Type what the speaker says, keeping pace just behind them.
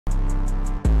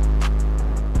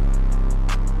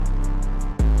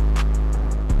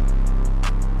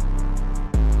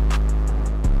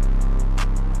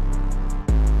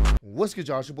What's good,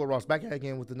 y'all? It's your boy Ross back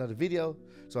again with another video.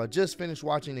 So I just finished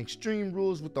watching Extreme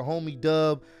Rules with the homie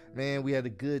Dub. Man, we had a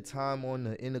good time on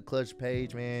the In the Clutch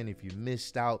page, man. If you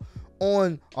missed out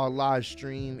on our live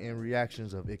stream and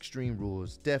reactions of Extreme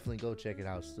Rules, definitely go check it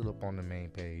out. Still up on the main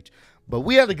page. But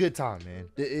we had a good time, man.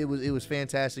 It was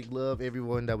fantastic. Love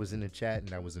everyone that was in the chat and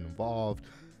that was involved.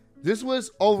 This was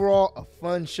overall a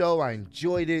fun show. I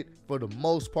enjoyed it for the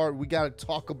most part. We got to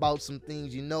talk about some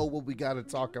things. You know what we got to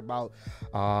talk about.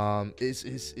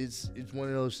 It's one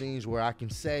of those things where I can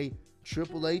say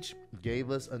Triple H gave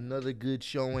us another good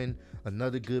showing,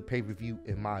 another good pay-per-view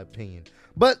in my opinion.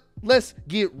 But let's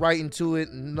get right into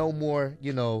it. No more,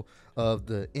 of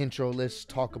the intro. Let's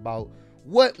talk about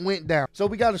what went down. So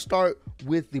we got to start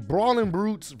with the Brawling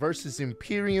Brutes versus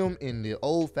Imperium in the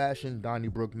old-fashioned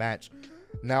Donnybrook match.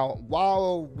 Now,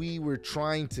 while we were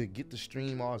trying to get the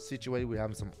stream all situated, we were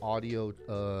having some audio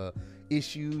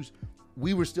issues.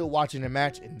 We were still watching the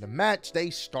match, and the match, they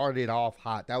started off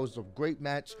hot. That was a great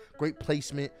match, great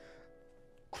placement.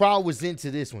 Crowd was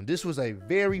into this one. This was a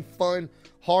very fun,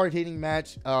 hard-hitting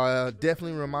match.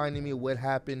 Definitely reminding me of what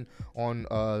happened on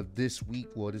this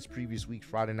previous week's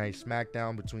Friday Night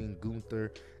SmackDown between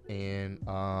Gunther and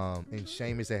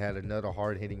Sheamus. They had another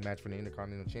hard-hitting match for the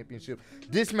Intercontinental Championship.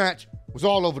 This match was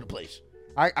all over the place.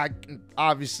 I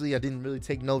obviously I didn't really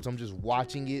take notes. I'm just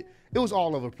watching it. It was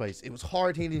all over the place. It was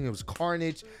hard-hitting. It was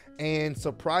carnage, and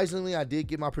surprisingly, I did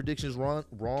get my predictions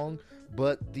wrong.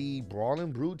 But the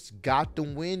Brawling Brutes got the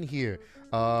win here.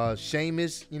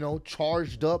 Sheamus,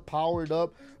 charged up, powered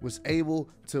up, was able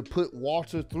to put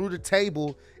Walter through the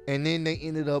table, and then they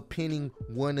ended up pinning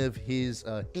one of his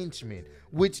henchmen,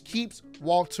 which keeps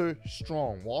Walter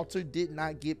strong. Walter did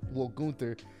not get,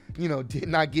 Gunther, did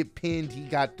not get pinned. He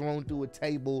got thrown through a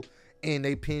table, and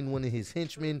they pinned one of his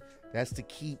henchmen. That's to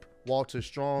keep Walter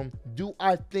strong. Do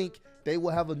I think they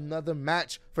will have another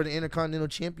match for the Intercontinental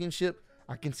Championship?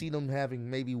 I can see them having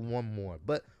maybe one more,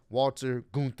 but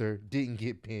Gunther didn't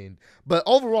get pinned. But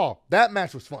overall, that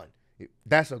match was fun.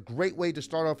 That's a great way to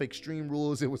start off Extreme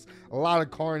Rules. It was a lot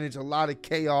of carnage, a lot of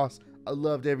chaos. I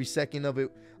loved every second of it.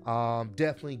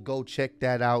 Definitely go check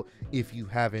that out if you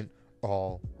haven't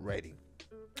already.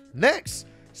 Next,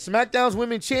 SmackDown's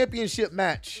Women's Championship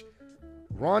match.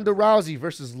 Ronda Rousey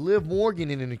versus Liv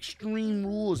Morgan in an Extreme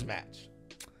Rules match.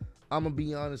 I'm going to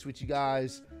be honest with you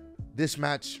guys. This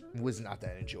match was not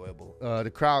that enjoyable.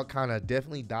 The crowd kind of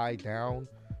definitely died down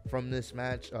from this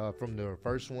match, from the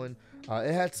first one.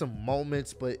 It had some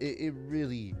moments, but it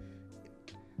really,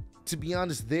 to be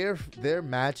honest, their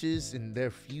matches and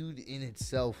their feud in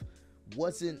itself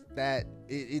wasn't that,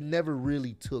 it never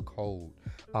really took hold.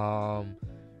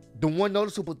 The one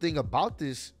noticeable thing about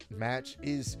this match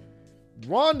is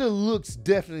Ronda looks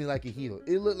definitely like a heel.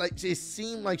 It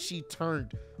seemed like she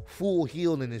turned full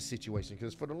heel in this situation,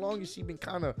 because for the longest she's been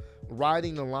kind of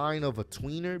riding the line of a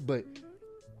tweener, but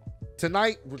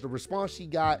tonight with the response she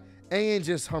got and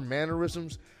just her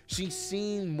mannerisms, she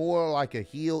seemed more like a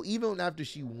heel. Even after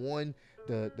she won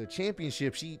the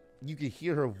championship, you could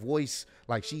hear her voice,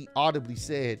 like she audibly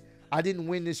said, "I didn't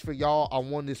win this for y'all, I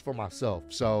won this for myself."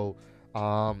 So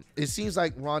it seems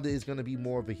like Ronda is going to be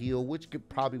more of a heel, which could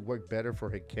probably work better for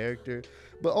her character.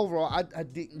 But overall, I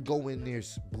didn't go in there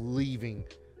believing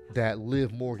that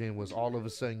Liv Morgan was all of a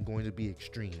sudden going to be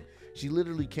extreme. She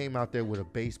literally came out there with a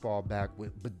baseball bat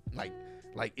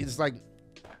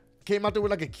came out there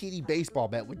with like a kitty baseball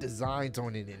bat with designs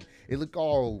on it, and it looked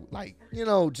all like,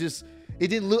 it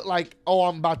didn't look like, oh,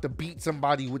 I'm about to beat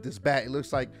somebody with this bat. It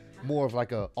looks like more of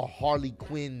like a Harley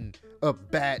Quinn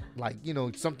bat, like,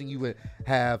 something you would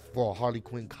have for a Harley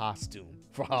Quinn costume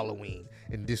for Halloween,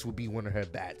 and this would be one of her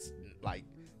bats, like,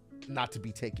 not to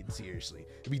be taken seriously.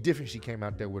 It'd be different if she came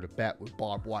out there with a bat with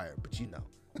barbed wire, but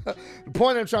the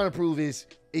point I'm trying to prove is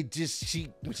when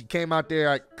she came out there,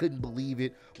 I couldn't believe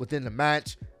it. Within the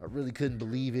match, I really couldn't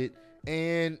believe it.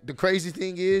 And the crazy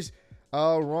thing is,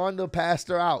 Ronda passed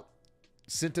her out,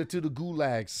 sent her to the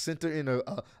gulag, sent her in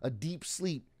a deep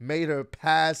sleep, made her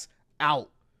pass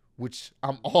out, which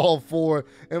I'm all for.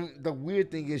 And the weird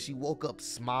thing is, she woke up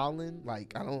smiling.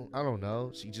 Like, I don't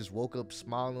know. She just woke up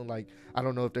smiling. Like, I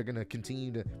don't know if they're going to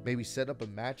continue to maybe set up a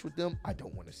match with them. I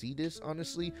don't want to see this,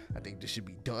 honestly. I think this should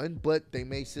be done, but they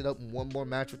may set up one more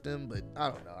match with them, but I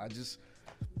don't know.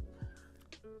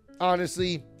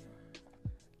 Honestly,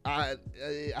 I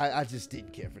just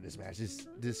didn't care for this match.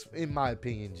 This, in my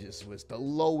opinion, just was the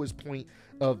lowest point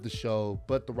of the show,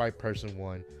 but the right person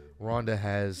won. Ronda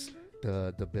has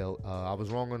the belt. I was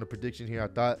wrong on the prediction here. I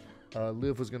thought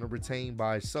Liv was going to retain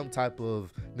by some type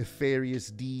of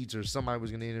nefarious deeds, or somebody was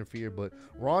going to interfere, but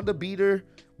Ronda beat her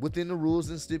within the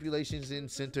rules and stipulations and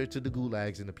sent her to the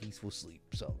gulags in a peaceful sleep.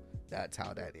 So That's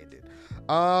how that ended.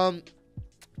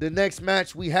 The next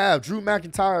match we have Drew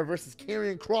McIntyre versus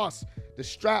Karrion Kross, the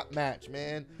strap match,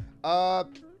 man.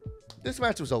 This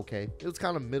match was okay. It was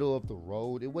kind of middle of the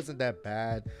road. It wasn't that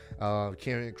bad.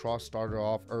 Karrion Kross started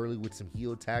off early with some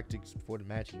heel tactics before the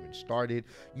match even started.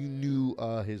 You knew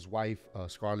his wife,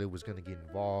 Scarlett, was going to get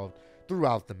involved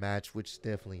throughout the match, which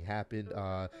definitely happened.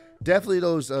 Definitely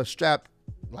those strap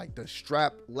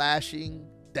lashing,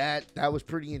 that was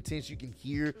pretty intense. You can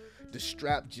hear the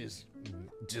strap just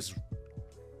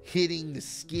hitting the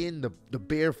skin, the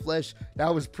bare flesh.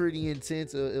 That was pretty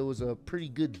intense. It was a pretty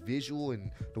good visual, and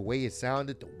the way it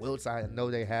sounded, the welts I know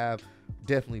they have,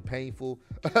 definitely painful.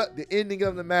 The ending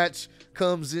of the match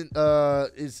comes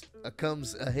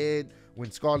ahead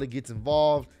when Scarlett gets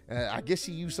involved. I guess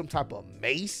she used some type of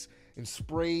mace and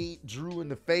sprayed Drew in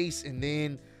the face, and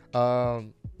then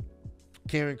Karrion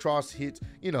Kross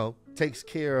takes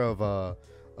care of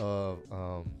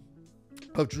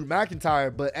Drew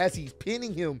McIntyre. But as he's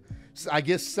pinning him, I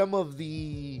guess some of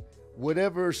the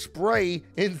whatever spray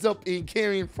ends up in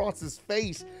Karrion Kross's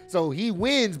face, so he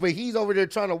wins, but he's over there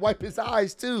trying to wipe his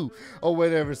eyes too or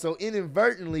whatever. So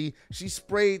inadvertently she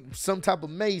sprayed some type of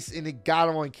mace and it got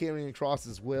on Karrion Kross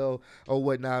as well or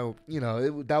whatnot.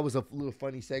 That was a little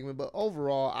funny segment, but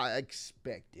overall I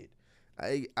expected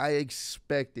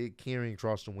Karrion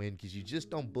Kross to win, because you just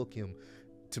don't book him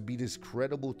to be this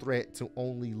credible threat to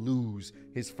only lose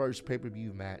his first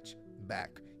pay-per-view match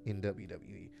back in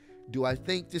WWE. Do I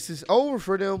think this is over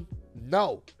for them?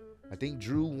 No. I think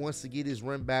Drew wants to get his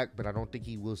run back, but I don't think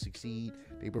he will succeed.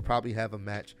 They will probably have a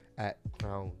match at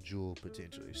Crown Jewel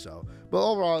potentially. So, but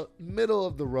overall, middle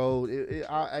of the road.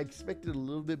 I expected a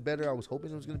little bit better. I was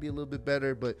hoping it was going to be a little bit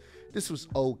better, but this was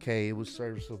okay. It was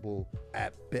serviceable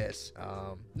at best.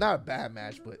 Not a bad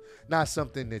match, but not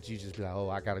something that you just be like, oh,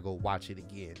 I got to go watch it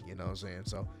again. You know what I'm saying?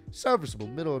 So, serviceable,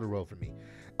 middle of the road for me.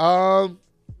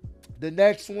 The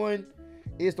next one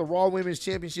is the Raw Women's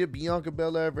Championship, Bianca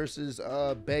Belair versus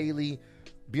Bayley.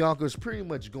 Bianca's pretty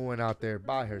much going out there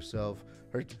by herself.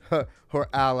 Her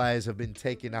allies have been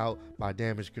taken out by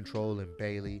Damage Control and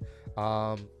Bayley.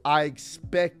 I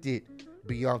expected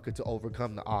Bianca to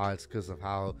overcome the odds because of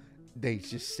how they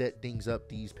just set things up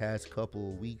these past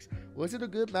couple of weeks. Was it a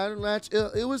good match?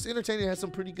 It was entertaining. It had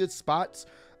some pretty good spots.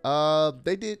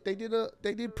 They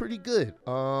did pretty good.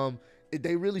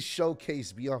 They really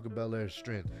showcased Bianca Belair's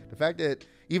strength. The fact that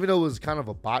even though it was kind of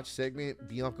a botch segment,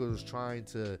 Bianca was trying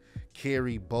to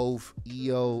carry both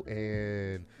Io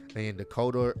and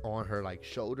Dakota on her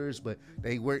shoulders, but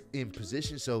they weren't in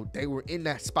position, so they were in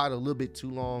that spot a little bit too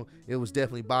long. It was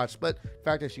definitely botched, but the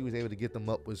fact that she was able to get them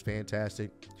up was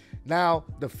fantastic. Now,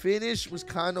 the finish was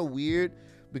kind of weird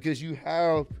because you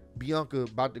have Bianca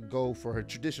about to go for her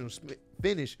traditional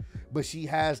finish, but she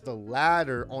has the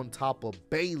ladder on top of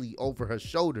Bayley over her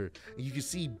shoulder, and you can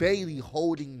see Bayley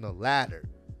holding the ladder.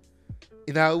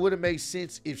 And now it would have made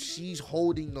sense if she's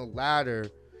holding the ladder,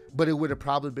 but it would have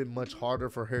probably been much harder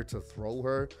for her to throw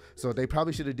her, so they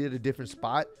probably should have did a different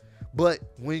spot. But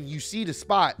when you see the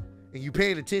spot and you're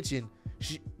paying attention,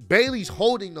 Bayley's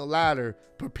holding the ladder,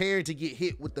 preparing to get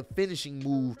hit with the finishing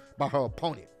move by her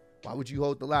opponent. Why would you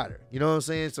hold the ladder? You know what I'm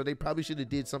saying? So they probably should have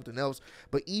did something else.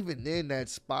 But even then, that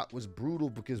spot was brutal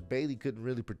because Bayley couldn't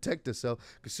really protect herself.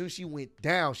 Because as soon as she went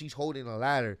down, she's holding the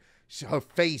ladder. Her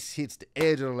face hits the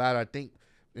edge of the ladder. I think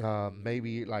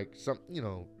maybe I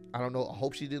don't know. I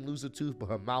hope she didn't lose a tooth, but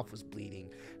her mouth was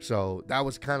bleeding. So that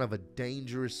was kind of a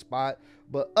dangerous spot.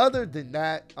 But other than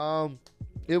that,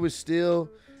 it was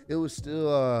still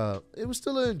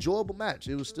an enjoyable match.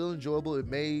 It was still enjoyable. It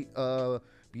made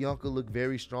Bianca look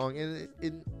very strong, and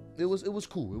it was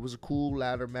cool. It was a cool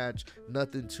ladder match,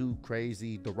 nothing too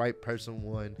crazy. The right person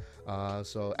won.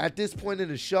 So at this point in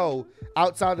the show,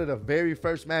 outside of the very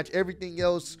first match, everything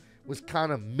else was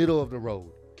kind of middle of the road.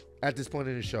 At this point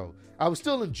in the show, I was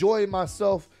still enjoying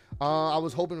myself. I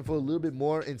was hoping for a little bit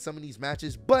more in some of these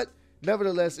matches, but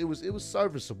nevertheless, it was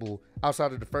serviceable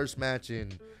outside of the first match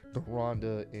in the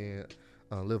Ronda and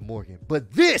Liv Morgan.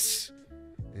 But this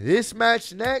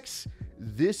match next.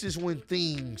 This is when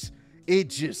it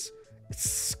just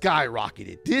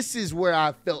skyrocketed. This is where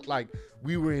I felt like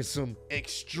we were in some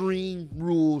Extreme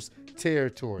Rules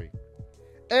territory.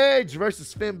 Edge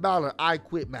versus Finn Balor, I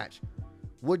Quit match.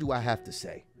 What do I have to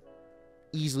say?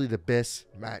 Easily the best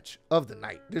match of the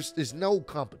night. There's no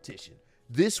competition.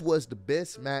 This was the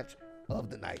best match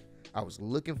of the night. I was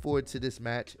looking forward to this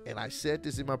match, and I said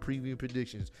this in my preview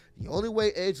predictions. The only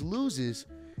way Edge loses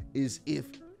is if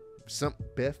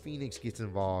Beth Phoenix gets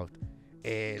involved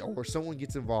or someone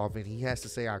gets involved and he has to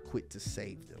say I quit to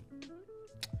save them.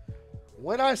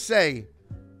 When I say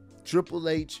Triple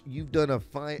H, you've done a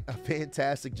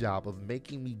fantastic job of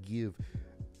making me give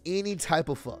any type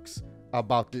of fucks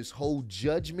about this whole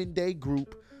Judgment Day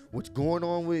group, what's going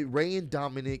on with Ray and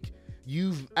Dominic.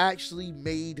 You've actually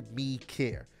made me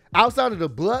care. Outside of the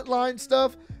bloodline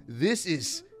stuff, this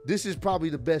is probably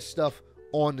the best stuff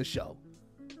on the show,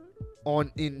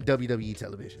 in WWE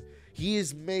television. He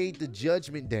has made the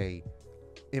Judgment Day,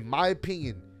 in my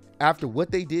opinion, after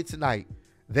what they did tonight,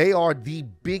 they are the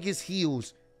biggest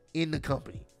heels in the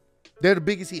company. They're the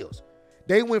biggest heels.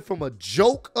 They went from a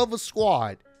joke of a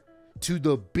squad to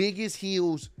the biggest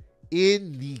heels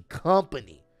in the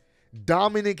company.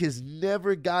 Dominic has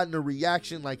never gotten a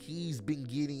reaction like he's been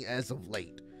getting as of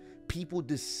late. People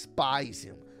despise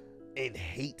him and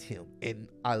hate him, and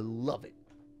I love it.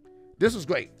 This was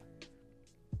great.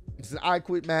 It's an I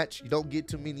Quit match. You don't get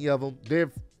too many of them.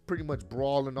 They're pretty much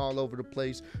brawling all over the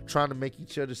place, trying to make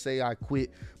each other say I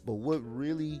quit. But what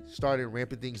really started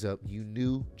ramping things up, you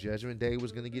knew Judgment Day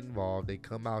was going to get involved. They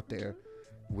come out there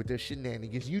with their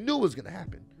shenanigans. You knew it was going to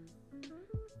happen.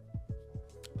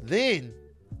 Then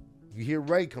you hear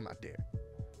Ray come out there.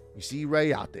 You see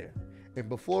Ray out there. And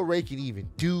before Ray can even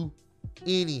do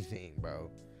anything,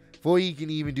 bro, before he can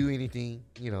even do anything,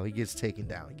 you know, he gets taken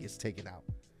down. He gets taken out.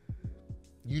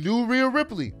 You knew Rhea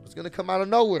Ripley was going to come out of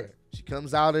nowhere. She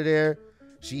comes out of there.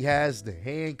 She has the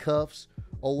handcuffs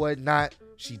or whatnot.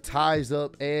 She ties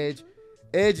up Edge.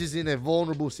 Edge is in a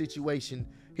vulnerable situation.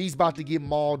 He's about to get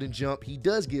mauled and jump. He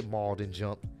does get mauled and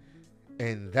jump.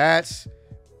 And that's,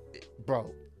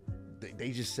 bro,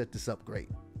 they just set this up great.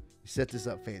 Set this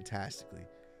up fantastically.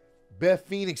 Beth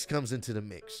Phoenix comes into the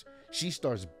mix. She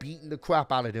starts beating the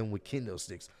crap out of them with kendo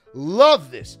sticks.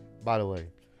 Love this, by the way.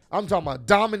 I'm talking about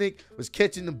Dominic was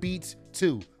catching the beats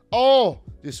too. Oh,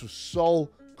 this was so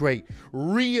great.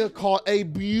 Rhea caught a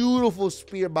beautiful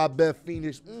spear by Beth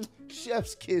Phoenix.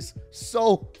 Chef's kiss.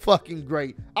 So fucking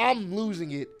great. I'm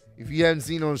losing it. If you haven't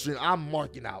seen it on the stream, I'm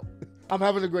marking out. I'm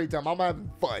having a great time. I'm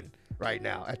having fun right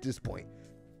now at this point.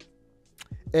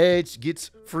 Edge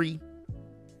gets free.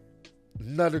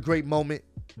 Another great moment.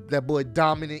 That boy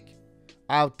Dominic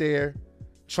out there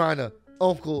trying to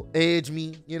Uncle Edge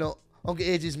me. You know, Uncle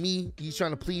Edge is me. He's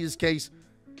trying to plead his case.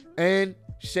 And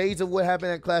shades of what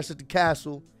happened at Clash at the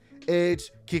Castle.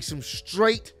 Edge kicks him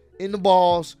straight in the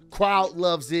balls. Crowd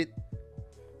loves it.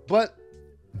 But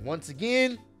once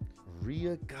again,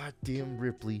 Rhea goddamn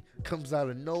Ripley comes out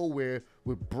of nowhere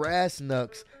with brass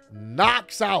knucks.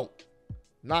 Knocks out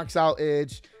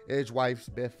Edge. Edge's wife,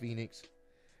 Beth Phoenix.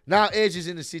 Now Edge is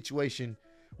in a situation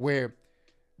where,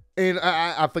 and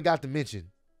I forgot to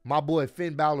mention, my boy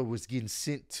Finn Balor was getting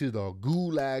sent to the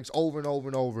gulags over and over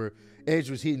and over. Edge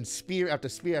was hitting spear after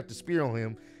spear after spear on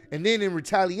him. And then in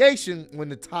retaliation, when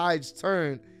the tides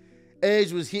turned,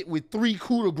 Edge was hit with 3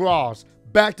 coup de grace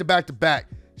back to back to back.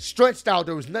 Stretched out.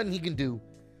 There was nothing he can do.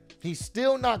 He's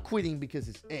still not quitting because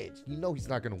it's Edge. You know he's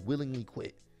not going to willingly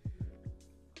quit.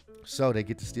 So they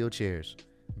get the steel chairs.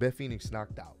 Beth Phoenix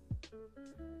knocked out.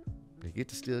 They get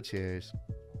the steel chairs.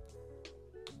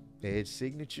 Edge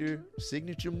signature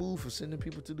move for sending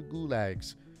people to the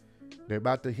gulags. They're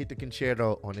about to hit the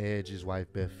concerto on Edge's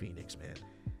wife, Beth Phoenix, man.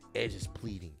 Edge is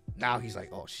pleading. Now he's like,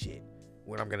 oh shit,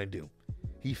 what I'm gonna do?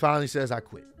 He finally says, I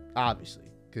quit,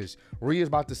 obviously, because Rhea's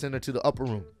about to send her to the upper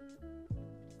room.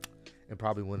 And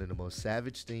probably one of the most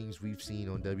savage things we've seen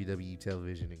on WWE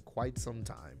television in quite some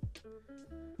time.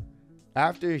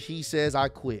 After he says, I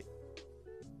quit,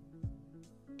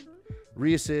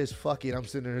 Rhea says, fuck it, I'm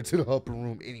sending her to the upper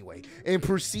room anyway, and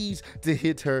proceeds to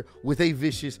hit her with a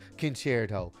vicious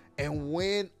concerto. And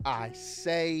when I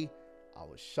say I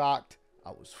was shocked,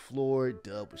 I was floored,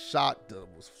 Dub was shocked, Dub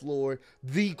was floored.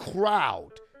 The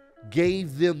crowd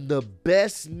gave them the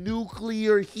best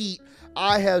nuclear heat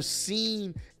I have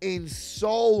seen in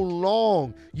so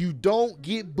long. You don't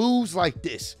get boos like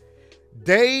this.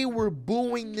 They were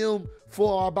booing them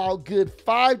for about good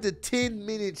 5 to 10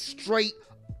 minutes straight.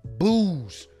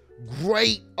 Boos.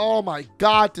 Great. Oh my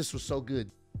God, this was so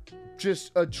good.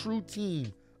 Just a true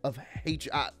team of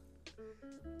hatred.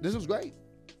 This was great.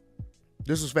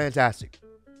 This was fantastic.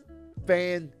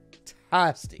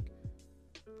 Fantastic.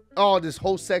 Oh, this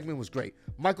whole segment was great.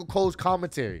 Michael Cole's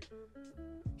commentary.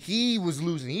 He was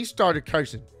losing. He started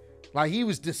cursing. Like, he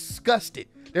was disgusted.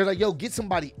 They're like, yo, get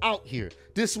somebody out here.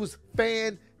 This was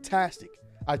fantastic.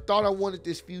 I thought I wanted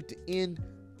this feud to end.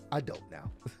 I don't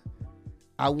now.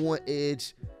 I want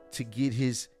Edge to get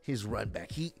his run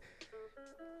back.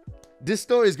 This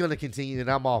story is going to continue, and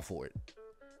I'm all for it.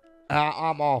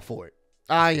 I'm all for it.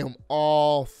 I am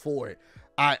all for it.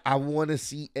 I want to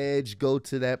see Edge go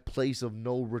to that place of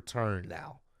no return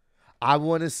now. I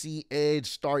want to see Edge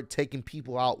start taking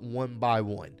people out one by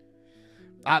one.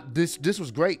 This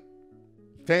was great.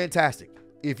 Fantastic.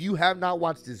 If you have not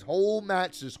watched this whole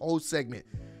match, this whole segment,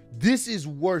 this is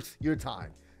worth your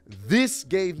time. This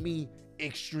gave me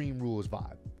Extreme Rules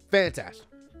vibe. Fantastic.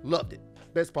 Loved it.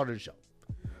 Best part of the show.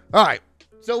 All right.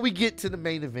 So we get to the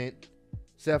main event.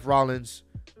 Seth Rollins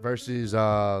versus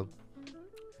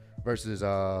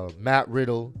Matt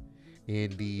Riddle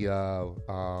in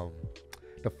the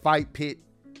fight pit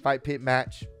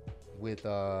match with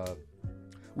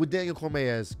Daniel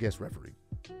Cormier as guest referee.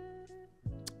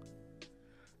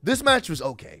 This match was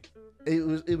okay.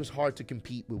 It was hard to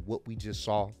compete with what we just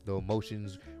saw, the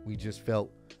emotions we just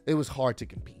felt. It was hard to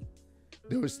compete.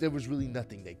 There was really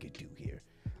nothing they could do here.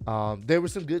 There were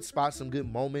some good spots, some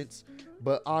good moments,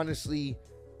 but honestly,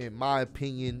 in my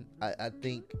opinion, I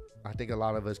think a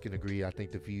lot of us can agree. I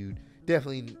think the feud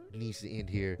definitely needs to end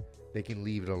here. They can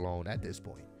leave it alone at this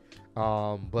point.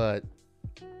 But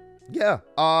yeah,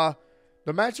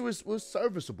 the match was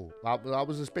serviceable. I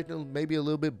was expecting maybe a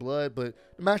little bit blood, but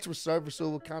the match was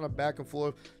serviceable, kind of back and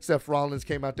forth. Seth Rollins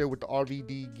came out there with the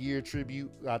RVD gear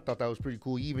tribute. I thought that was pretty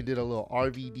cool. He even did a little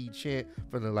RVD chant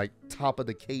from the top of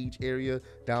the cage area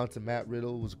down to Matt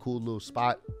Riddle. It was a cool little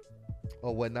spot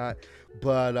or whatnot.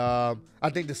 But I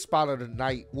think the spot of the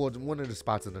night, well, one of the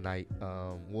spots of the night,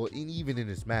 even in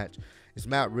this match, is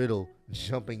Matt Riddle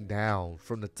jumping down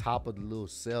from the top of the little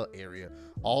cell area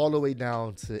all the way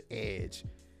down to Edge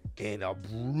in a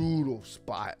brutal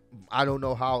spot. I don't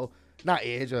know how, not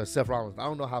Edge, Seth Rollins. I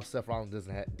don't know how Seth Rollins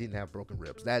didn't have broken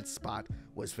ribs. That spot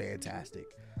was fantastic.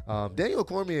 Daniel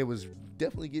Cormier was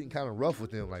definitely getting kind of rough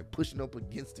with him, like pushing up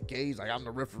against the cage, like I'm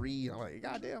the referee. I'm like,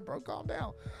 goddamn, bro, calm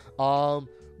down.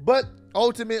 But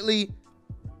ultimately,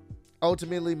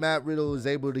 Matt Riddle was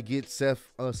able to get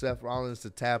Seth Rollins to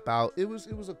tap out. It was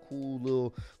a cool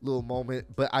little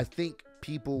moment, but I think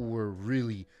people were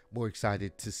really more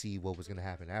excited to see what was going to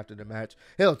happen after the match.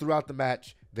 Hell, throughout the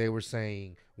match, they were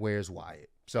saying, "Where's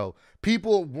Wyatt?" So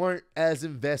people weren't as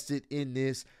invested in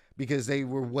this because they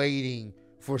were waiting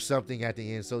for something at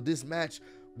the end. So this match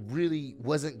really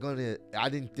wasn't gonna, I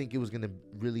didn't think it was gonna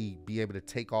really be able to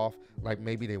take off like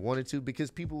maybe they wanted to, because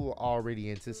people were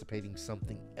already anticipating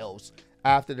something else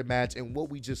after the match and what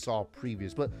we just saw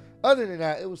previous. But other than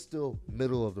that, it was still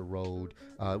middle of the road.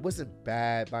 It wasn't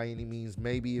bad by any means.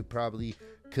 Maybe it probably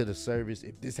could have serviced.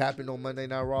 If this happened on Monday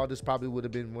Night Raw, this probably would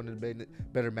have been one of the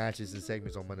better matches and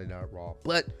segments on Monday Night Raw.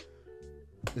 But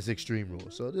it's Extreme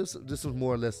Rules, so this was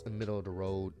more or less the middle of the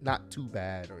road. Not too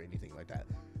bad or anything like that.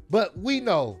 But we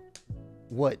know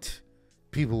what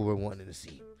people were wanting to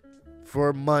see.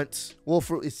 For months,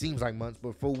 it seems like months,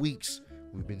 but for weeks,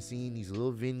 we've been seeing these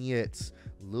little vignettes,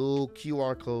 little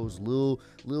QR codes, little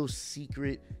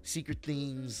secret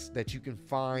things that you can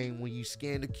find when you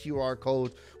scan the QR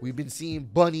codes. We've been seeing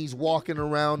bunnies walking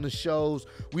around the shows.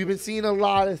 We've been seeing a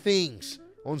lot of things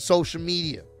on social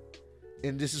media.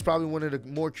 And this is probably one of the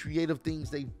more creative things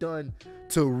they've done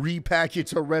to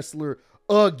repackage a wrestler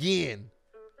again.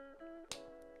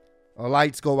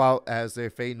 Lights go out as they're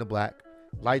fading to black.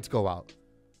 Lights go out.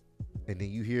 And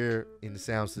then you hear in the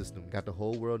sound system, got the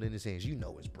whole world in his hands. You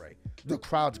know it's Bray. The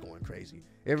crowd's going crazy.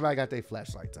 Everybody got their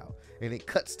flashlights out. And it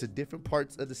cuts to different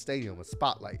parts of the stadium, a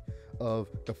spotlight of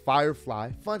the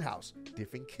Firefly Funhouse.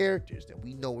 Different characters that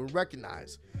we know and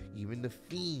recognize. Even the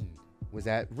Fiend was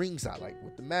at ringside, like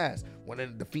with the mask. One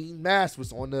of the Fiend masks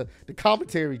was on the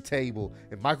commentary table.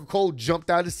 And Michael Cole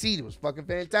jumped out of the seat. It was fucking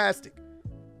fantastic.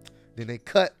 Then they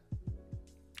cut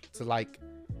to like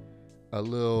a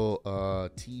little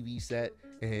TV set,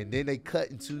 and then they cut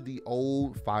into the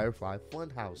old Firefly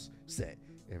Funhouse set.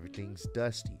 Everything's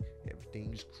dusty,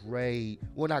 everything's gray.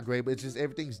 Well, not gray, but it's just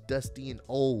everything's dusty and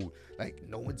old. Like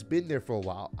no one's been there for a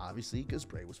while, obviously, because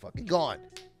Bray was fucking gone.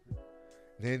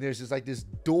 And then there's just like this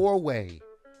doorway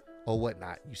or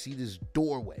whatnot. You see this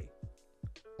doorway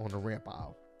on the ramp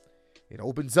aisle. It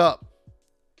opens up.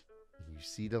 And you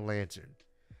see the lantern.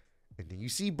 And then you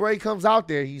see Bray comes out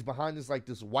there. He's behind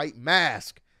this white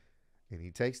mask. And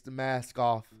he takes the mask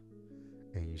off.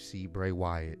 And you see Bray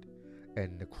Wyatt.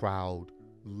 And the crowd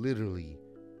literally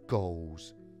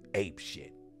goes ape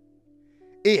shit.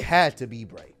 It had to be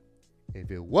Bray. If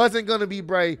it wasn't going to be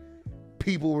Bray,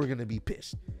 people were going to be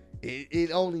pissed. It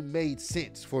only made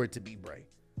sense for it to be Bray.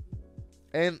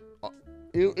 And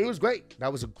it was great.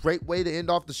 That was a great way to end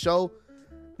off the show.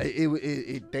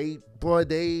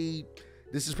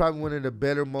 This is probably one of the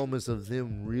better moments of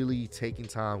them really taking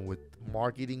time with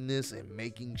marketing this and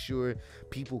making sure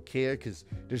people care, because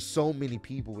there's so many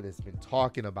people that's been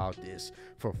talking about this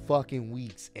for fucking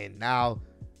weeks, and now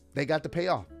they got the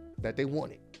payoff that they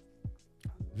wanted.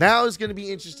 Now it's going to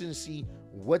be interesting to see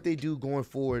what they do going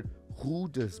forward, who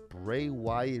does Bray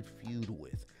Wyatt feud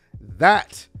with?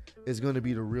 That is going to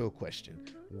be the real question.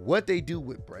 What they do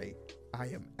with Bray, I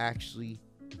am actually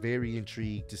very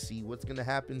intrigued to see what's going to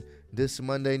happen this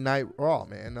Monday Night Raw,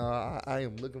 man. I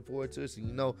am looking forward to it, so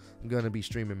I'm going to be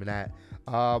streaming that.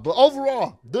 But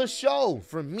overall, the show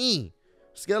for me,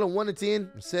 scale of 1 to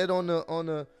 10, said on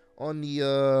the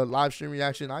live stream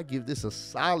reaction, I give this a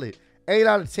solid 8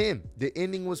 out of 10. The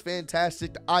ending was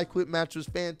fantastic. The I Quit match was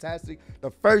fantastic.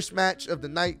 The first match of the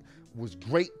night was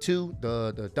great too.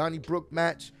 The Donnie Brooke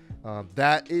match,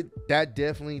 that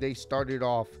definitely, they started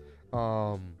off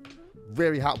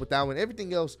very hot with that one.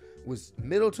 Everything else was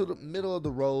middle of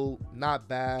the road, not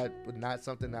bad, but not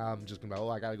something that I'm just gonna be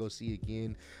like, I gotta go see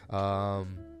again.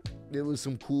 There was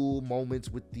some cool moments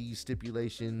with these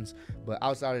stipulations, but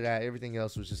outside of that, everything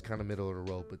else was just kind of middle of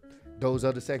the road. But those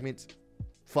other segments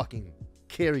fucking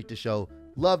carried the show.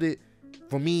 Loved it.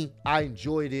 For me, I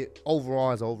enjoyed it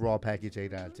overall as an overall package,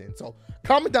 8 out of 10. So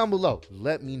comment down below.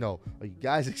 Let me know. Are you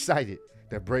guys excited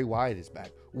that Bray Wyatt is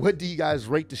back? What do you guys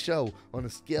rate the show on a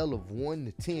scale of 1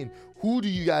 to 10? Who do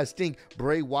you guys think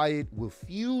Bray Wyatt will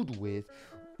feud with?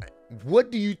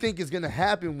 What do you think is going to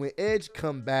happen when Edge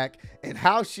come back? And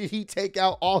how should he take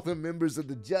out all the members of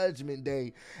the Judgment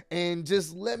Day? And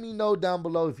just let me know down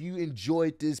below if you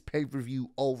enjoyed this pay-per-view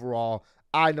overall.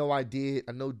 I know I did.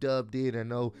 I know Dub did. I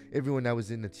know everyone that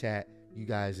was in the chat, you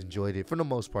guys enjoyed it for the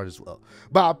most part as well.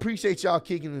 But I appreciate y'all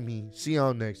kicking with me. See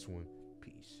y'all next one.